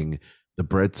having the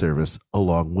bread service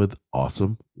along with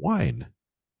awesome wine.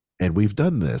 And we've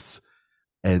done this.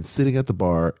 And sitting at the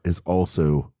bar is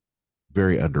also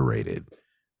very underrated.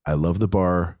 I love the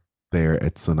bar there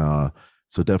at Sanaa.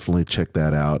 So definitely check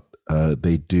that out.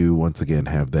 They do, once again,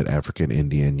 have that African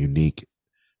Indian unique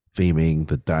theming.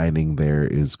 The dining there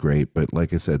is great, but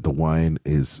like I said, the wine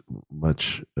is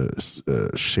much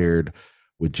shared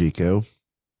with Jico,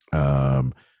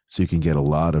 so you can get a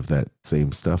lot of that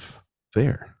same stuff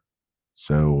there.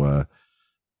 So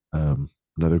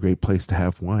another great place to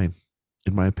have wine,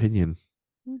 in my opinion.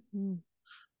 Mm-hmm.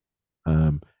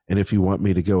 And if you want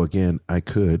me to go again, I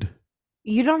could.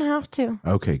 You don't have to.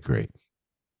 Okay, great.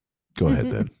 Go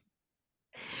ahead then.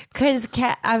 Because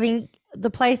the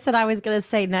place that I was going to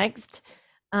say next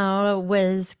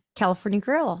was California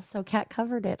Grill. So Kat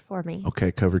covered it for me.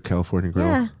 Okay, covered California Grill.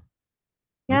 Yeah.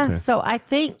 Yeah. Okay. So I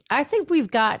think we've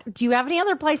got. Do you have any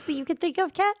other place that you could think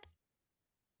of, Kat?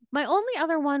 My only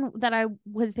other one that I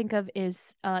would think of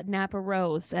is Napa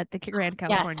Rose at the Grand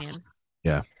Californian. Yes.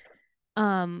 Yeah.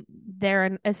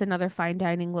 There is another fine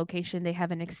dining location. They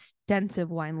have an extensive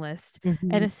wine list Mm-hmm.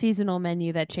 and a seasonal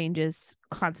menu that changes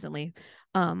constantly.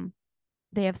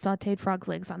 They have sauteed frog's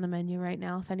legs on the menu right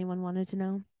now, if anyone wanted to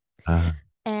know.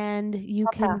 And you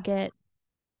can get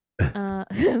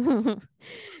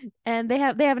and they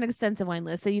have an extensive wine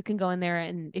list, so you can go in there,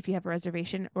 and if you have a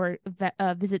reservation or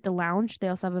visit the lounge, they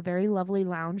also have a very lovely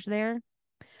lounge there.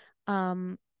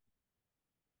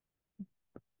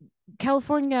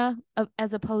 California,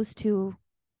 as opposed to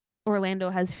Orlando,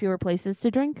 has fewer places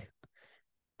to drink,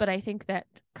 but I think that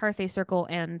Carthay Circle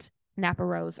and Napa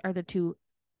Rose are the two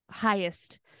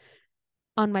highest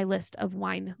on my list of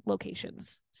wine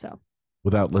locations. So,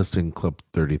 without listing Club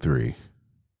 33.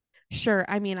 Sure.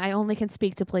 I mean, I only can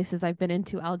speak to places I've been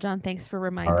into, Aljon. Thanks for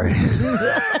reminding All right.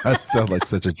 me. I sound like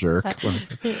such a jerk. One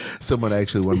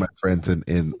of my friends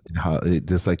in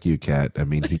just like you, Kat. I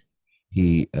mean,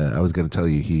 he I was going to tell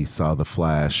you he saw The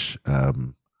Flash. I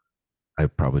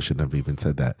probably shouldn't have even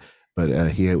said that,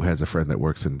 but he has a friend that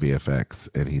works in VFX,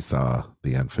 and he saw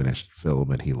the unfinished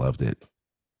film and he loved it.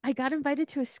 I got invited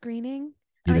to a screening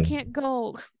and I can't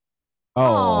go.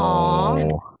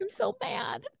 Oh, I'm so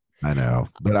mad. I know,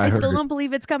 but I still don't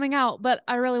believe it's coming out, but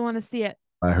I really want to see it.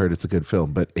 I heard it's a good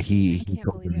film, but he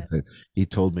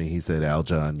told me, he said,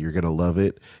 Aljon, you're going to love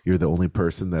it. You're the only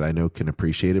person that I know can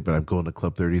appreciate it, but I'm going to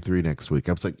Club 33 next week.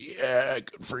 I was like, yeah,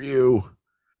 good for you.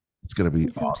 It's going to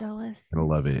be so awesome. Jealous. I'm going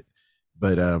to love it.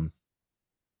 But,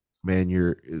 man,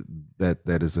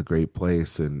 that is a great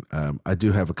place. And, I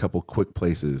do have a couple quick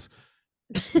places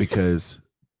because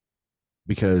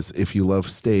if you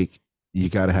love steak, you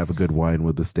got to have a good wine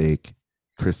with the steak.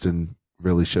 Kristen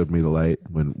really showed me the light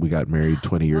when we got married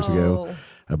 20 years ago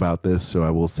about this. So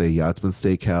I will say Yachtsman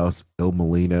Steakhouse, Il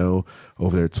Molino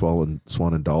over there at Swan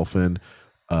and Dolphin.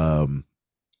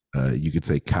 You could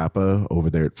say Kappa over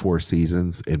there at Four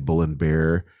Seasons, and Bull and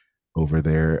Bear over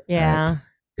there. Yeah.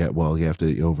 Well, you have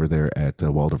to over there at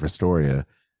Waldorf Astoria,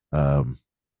 over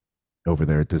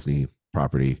there at Disney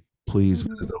property. Please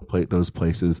visit those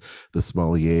places. The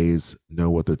sommeliers know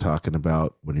what they're talking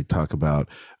about when you talk about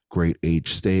great aged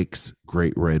steaks,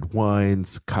 great red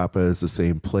wines. Kappa is the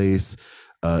same place.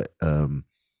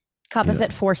 Kappa's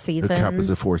at Four Seasons.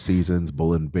 Kappa's at Four Seasons.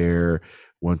 Bull and Bear.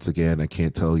 Once again, I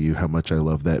can't tell you how much I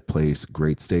love that place.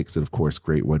 Great steaks and of course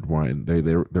great red wine.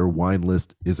 Their wine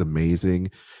list is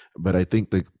amazing. But I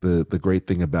think the great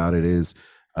thing about it is,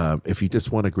 if you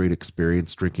just want a great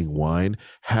experience drinking wine,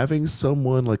 having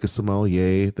someone like a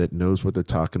sommelier that knows what they're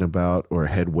talking about, or a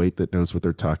head wait that knows what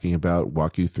they're talking about,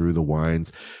 walk you through the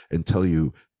wines and tell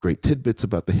you great tidbits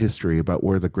about the history, about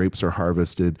where the grapes are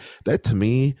harvested, that to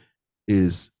me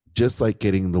is just like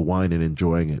getting the wine and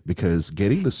enjoying it, because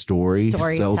getting the story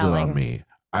sells it on me.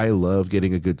 I love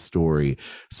getting a good story.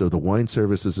 So the wine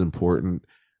service is important.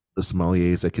 The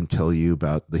sommeliers that can tell you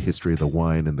about the history of the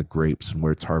wine and the grapes and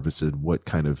where it's harvested, what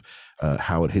kind of,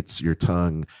 how it hits your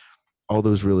tongue. All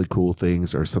those really cool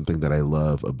things are something that I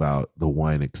love about the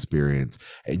wine experience.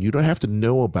 And you don't have to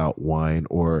know about wine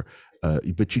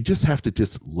but you just have to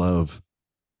just love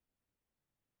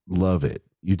it.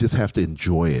 You just have to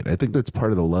enjoy it. I think that's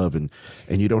part of the love, and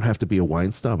you don't have to be a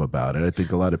wine snob about it. I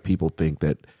think a lot of people think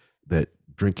that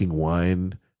drinking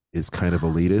wine is kind of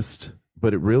elitist,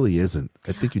 but it really isn't.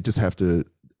 I think you just have to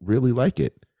really like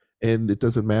it. And it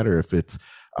doesn't matter if it's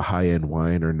a high-end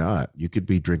wine or not. You could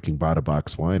be drinking Bada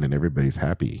Box wine and everybody's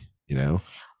happy, you know?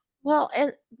 Well,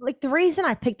 and like the reason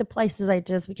I picked the places I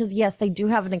did is because yes, they do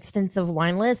have an extensive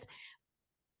wine list,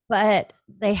 but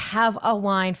they have a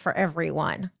wine for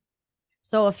everyone.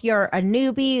 So if you're a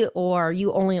newbie or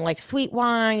you only like sweet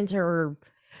wines, or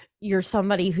you're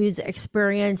somebody who's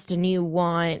experienced and you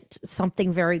want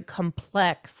something very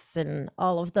complex and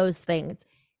all of those things,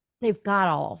 they've got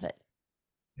all of it.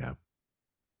 Yeah.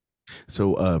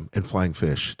 So, and Flying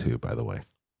Fish too, by the way.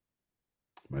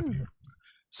 My favorite.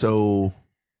 So,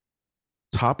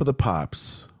 Top of the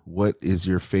Pops, what is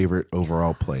your favorite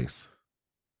overall place?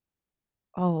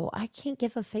 Oh, I can't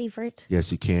give a favorite.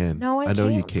 Yes, you can. No, I know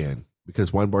you can't. can,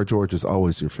 because Wine Bar George is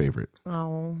always your favorite.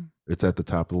 Oh, It's at the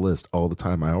top of the list all the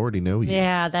time. I already know you.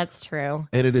 yeah, that's true.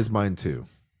 And it is mine too,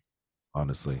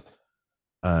 honestly.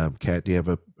 Kat, do you have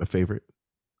a favorite?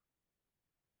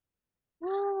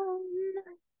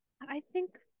 I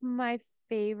think my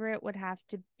favorite would have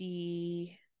to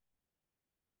be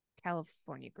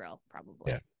California Grill,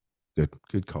 probably. Yeah.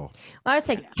 Good call. Well, I would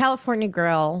say California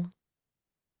Grill,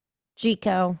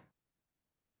 Chico,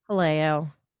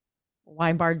 Haleo,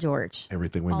 Wine Bar George.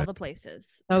 Everything we All met. the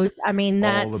places. Oh, I mean,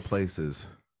 that's All the places.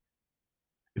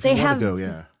 If they you want have. to go,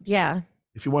 yeah. Yeah.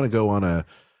 If you want to go on a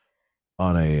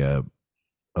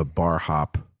bar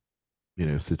hop,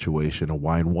 situation, a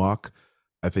wine walk,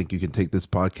 I think you can take this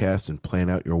podcast and plan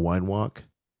out your wine walk.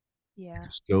 Yeah.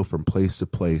 Just go from place to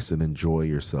place and enjoy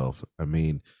yourself. I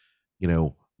mean,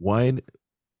 wine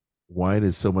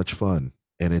is so much fun,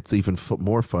 and it's even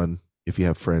more fun if you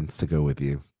have friends to go with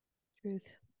you.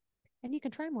 Truth. And you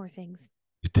can try more things.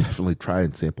 You definitely try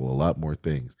and sample a lot more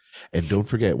things. And don't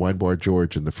forget Wine Bar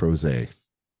George and the Frosé.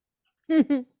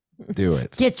 Do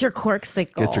it. Get your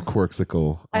corksicle. Get your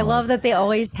corksicle. I love that they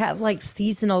always have like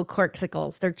seasonal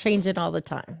corksicles. They're changing all the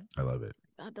time. I love it.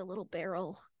 God, the little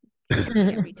barrel.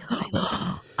 Every time.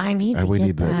 I need to we get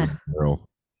need that. girl.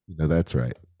 That's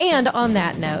right. And on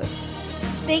that note,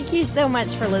 thank you so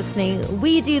much for listening.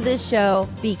 We do this show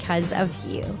because of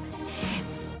you.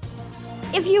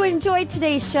 If you enjoyed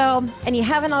today's show and you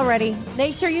haven't already,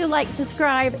 make sure you like,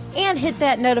 subscribe, and hit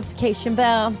that notification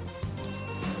bell.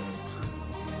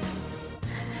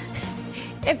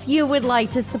 If you would like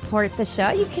to support the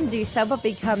show, you can do so by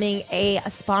becoming a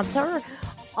sponsor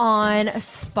on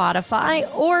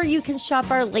Spotify, or you can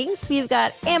shop our links. We've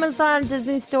got Amazon,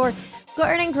 Disney Store,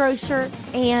 Garden Grocer,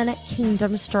 and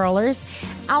Kingdom Strollers.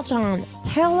 Aljon,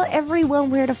 tell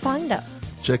everyone where to find us.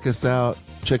 Check us out.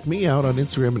 Check me out on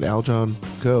Instagram at Aljon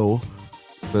Go.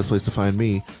 Best place to find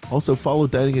me. Also follow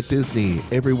Dining at Disney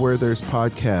everywhere there's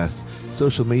podcasts,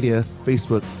 social media,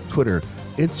 Facebook, Twitter,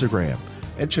 Instagram.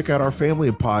 And check out our family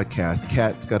of podcasts.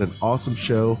 Kat's got an awesome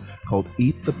show called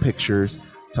Eat the Pictures,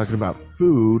 talking about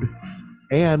food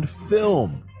and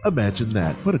film. Imagine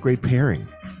that. What a great pairing.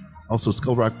 Also,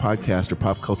 Skull Rock Podcast, or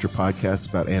pop culture podcast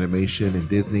about animation and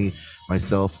Disney.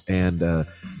 Myself and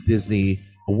Disney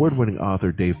award-winning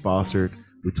author Dave Bossert.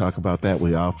 We talk about that.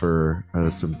 We offer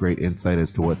some great insight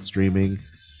as to what's streaming,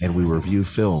 and we review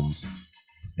films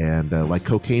and like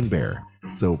Cocaine Bear.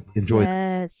 So enjoy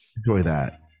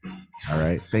that. All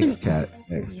right. Thanks, Kat.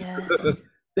 Next. Yes.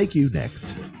 Thank you.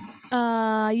 Next.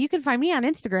 You can find me on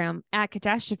Instagram at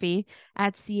Catastrophe,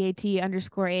 at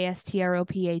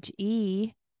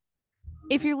CAT_ASTROPHE.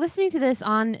 If you're listening to this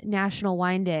on National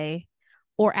Wine Day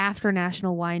or after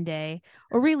National Wine Day,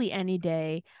 or really any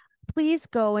day, please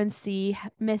go and see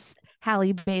Miss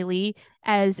Halle Bailey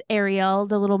as Ariel,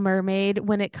 the Little Mermaid,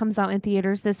 when it comes out in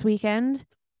theaters this weekend.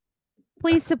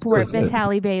 Please support Miss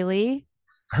Halle Bailey.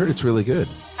 I heard it's really good.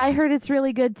 I heard it's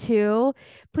really good too.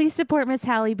 Please support Miss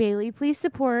Halle Bailey. Please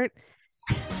support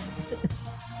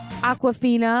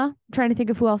Aquafina. I'm trying to think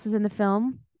of who else is in the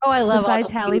film. Oh, I love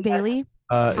besides Halle Bailey.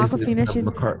 Aquafina, she's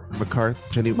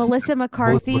Melissa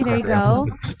McCarthy. There you go.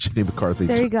 Jenny McCarthy.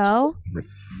 There you go.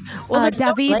 Well,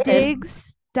 David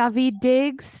Diggs.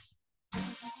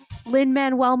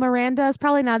 Lin-Manuel Miranda is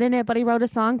probably not in it, but he wrote a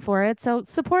song for it. So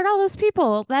support all those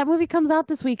people. That movie comes out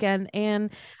this weekend, and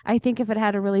I think if it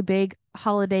had a really big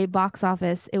holiday box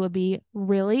office, it would be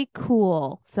really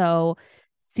cool. So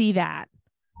see that.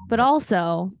 But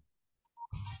also,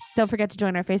 don't forget to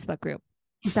join our Facebook group,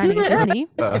 Dining at Disney.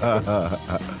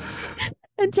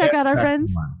 And check out our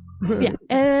friends. Yeah,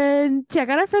 and check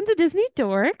out our friends at Disney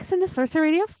Dorks and the Sorcerer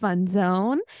Radio Fun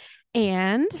Zone.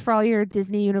 And for all your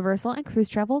Disney, Universal, and cruise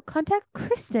travel, contact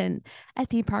Kristen at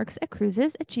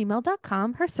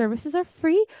themeparksatcruises@gmail.com. Her services are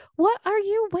free. What are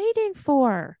you waiting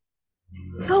for?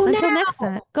 Go Until now. next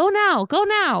time. Go now. Go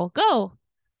now. Go.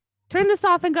 Turn this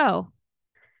off and go.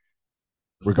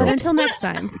 We're But going. until next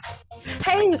time.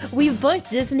 Hey, we've booked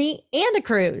Disney and a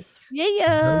cruise.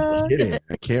 Yeah. No kidding.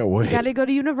 I can't wait. You gotta go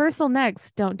to Universal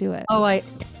next. Don't do it. Oh,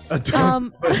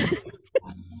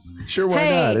 Sure, why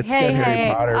Hey, not? It's hey, got Harry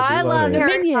hey. Potter. I We love it.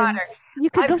 Harry Minions. Potter. You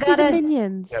could go I've see the gotta-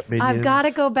 Minions. Got I've got to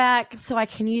Minions. go back so I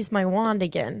can use my wand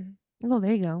again. Oh,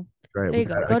 there you go. Right, There you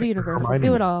go. Go to Universal.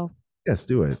 Do it all. Yes,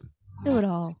 do it. Do it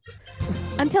all.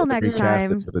 Until next Recast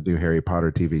time. it for the new Harry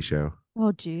Potter TV show.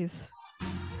 Oh, jeez.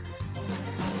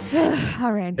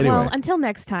 All right. Anyway. Well, until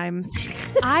next time,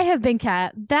 I have been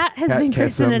Kat. That has been Kat's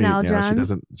Kristen on and mute now.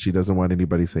 Aljon. She doesn't want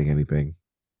anybody saying anything.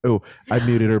 Oh, I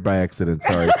muted her by accident.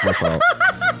 Sorry, it's my fault.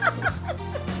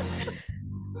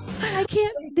 I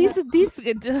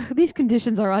can't. These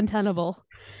conditions are untenable.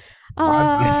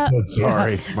 I'm so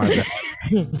sorry. It's my bad.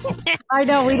 I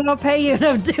know we don't pay you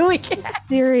enough, do we?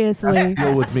 Seriously.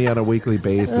 Deal with me on a weekly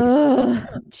basis. All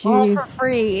Jeez. for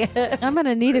free. I'm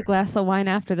gonna need a glass of wine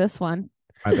after this one.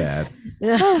 My bad.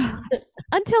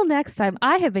 Until next time,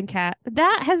 I have been Kat.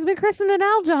 That has been Kristen and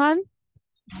Aljon.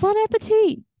 Bon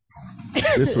appetit.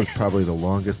 This was probably the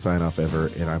longest sign off ever,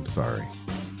 and I'm sorry.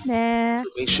 Nah.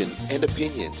 Information and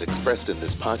opinions expressed in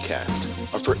this podcast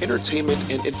are for entertainment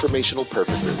and informational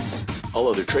purposes. All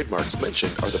other trademarks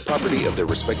mentioned are the property of their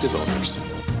respective owners.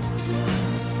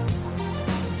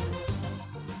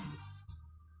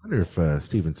 I wonder if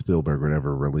Steven Spielberg would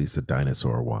ever release a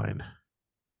dinosaur wine.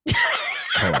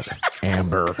 Call it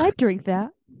Amber. I drink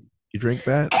that. You drink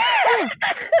that?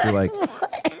 You're like,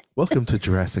 welcome to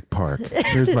Jurassic Park.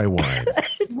 Here's my wine.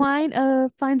 Wine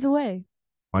finds a way.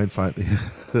 Wine find.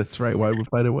 That's right. Wine would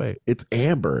find a way. It's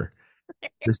amber.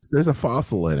 There's a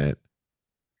fossil in it.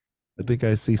 I think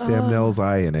I see Sam Nell's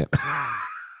eye in it.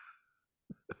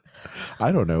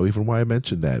 I don't know even why I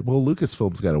mentioned that. Well,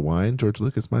 Lucasfilm's got a wine. George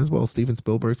Lucas might as well. Steven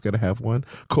Spielberg's got to have one.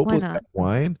 Coppola's got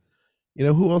wine. You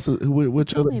know who else?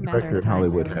 Which other director in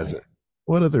Hollywood has it?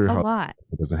 What other A Hollywood lot.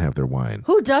 doesn't have their wine?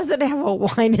 Who doesn't have a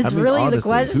wine is I mean, really honestly,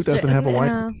 the question. who doesn't have a wine?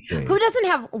 Yeah. these days? Who doesn't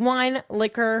have wine,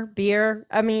 liquor, beer?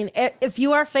 I mean, if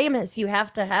you are famous, you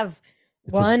have to have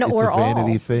one it's or a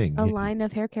vanity all. thing. A line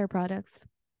of hair care products.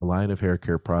 A line of hair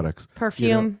care products.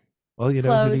 Perfume. Well, you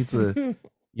know who needs clothes. a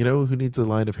you know who needs a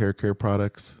line of hair care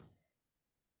products?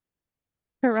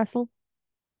 Kurt Russell.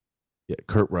 Yeah,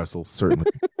 Kurt Russell certainly.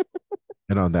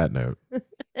 And on that note,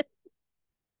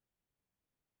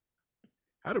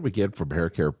 how did we get from hair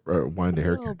care wine to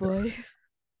hair care? Oh boy.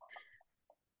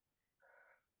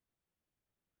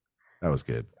 That was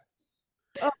good.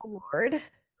 Oh Lord!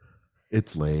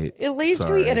 It's late. At least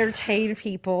Sorry. we entertain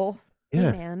people.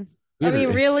 Yes. Man. I mean,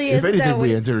 really, If isn't that anything, we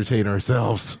what- entertain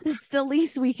ourselves. It's the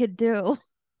least we could do.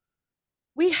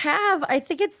 We have, I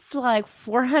think it's like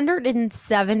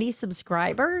 470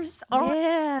 subscribers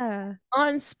Yeah.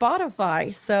 on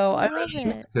Spotify. So I Love mean,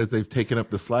 it. Because they've taken up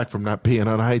the slack from not being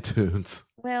on iTunes.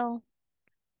 Well,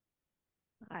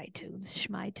 iTunes,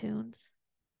 schmitunes.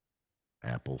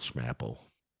 Apple schmapple.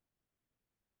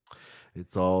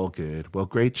 It's all good. Well,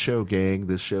 great show, gang.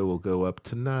 This show will go up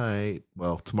tonight.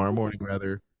 Well, tomorrow morning,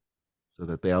 rather, so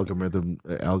that the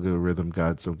algorithm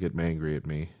gods don't get angry at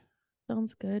me.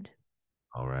 Sounds good.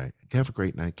 All right. Have a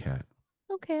great night, Kat.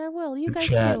 Okay, I will. You Good guys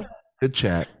chat. too. Good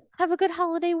chat. Have a good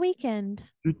holiday weekend.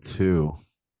 You too.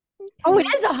 oh, it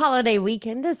is a holiday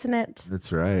weekend, isn't it?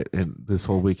 That's right. And this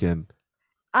whole weekend.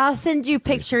 I'll send you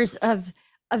pictures of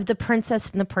the princess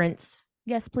and the prince.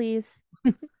 Yes, please.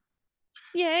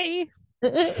 Yay.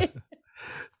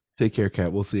 Take care,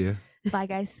 Kat. We'll see you. Bye,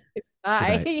 guys.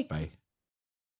 Bye. Bye.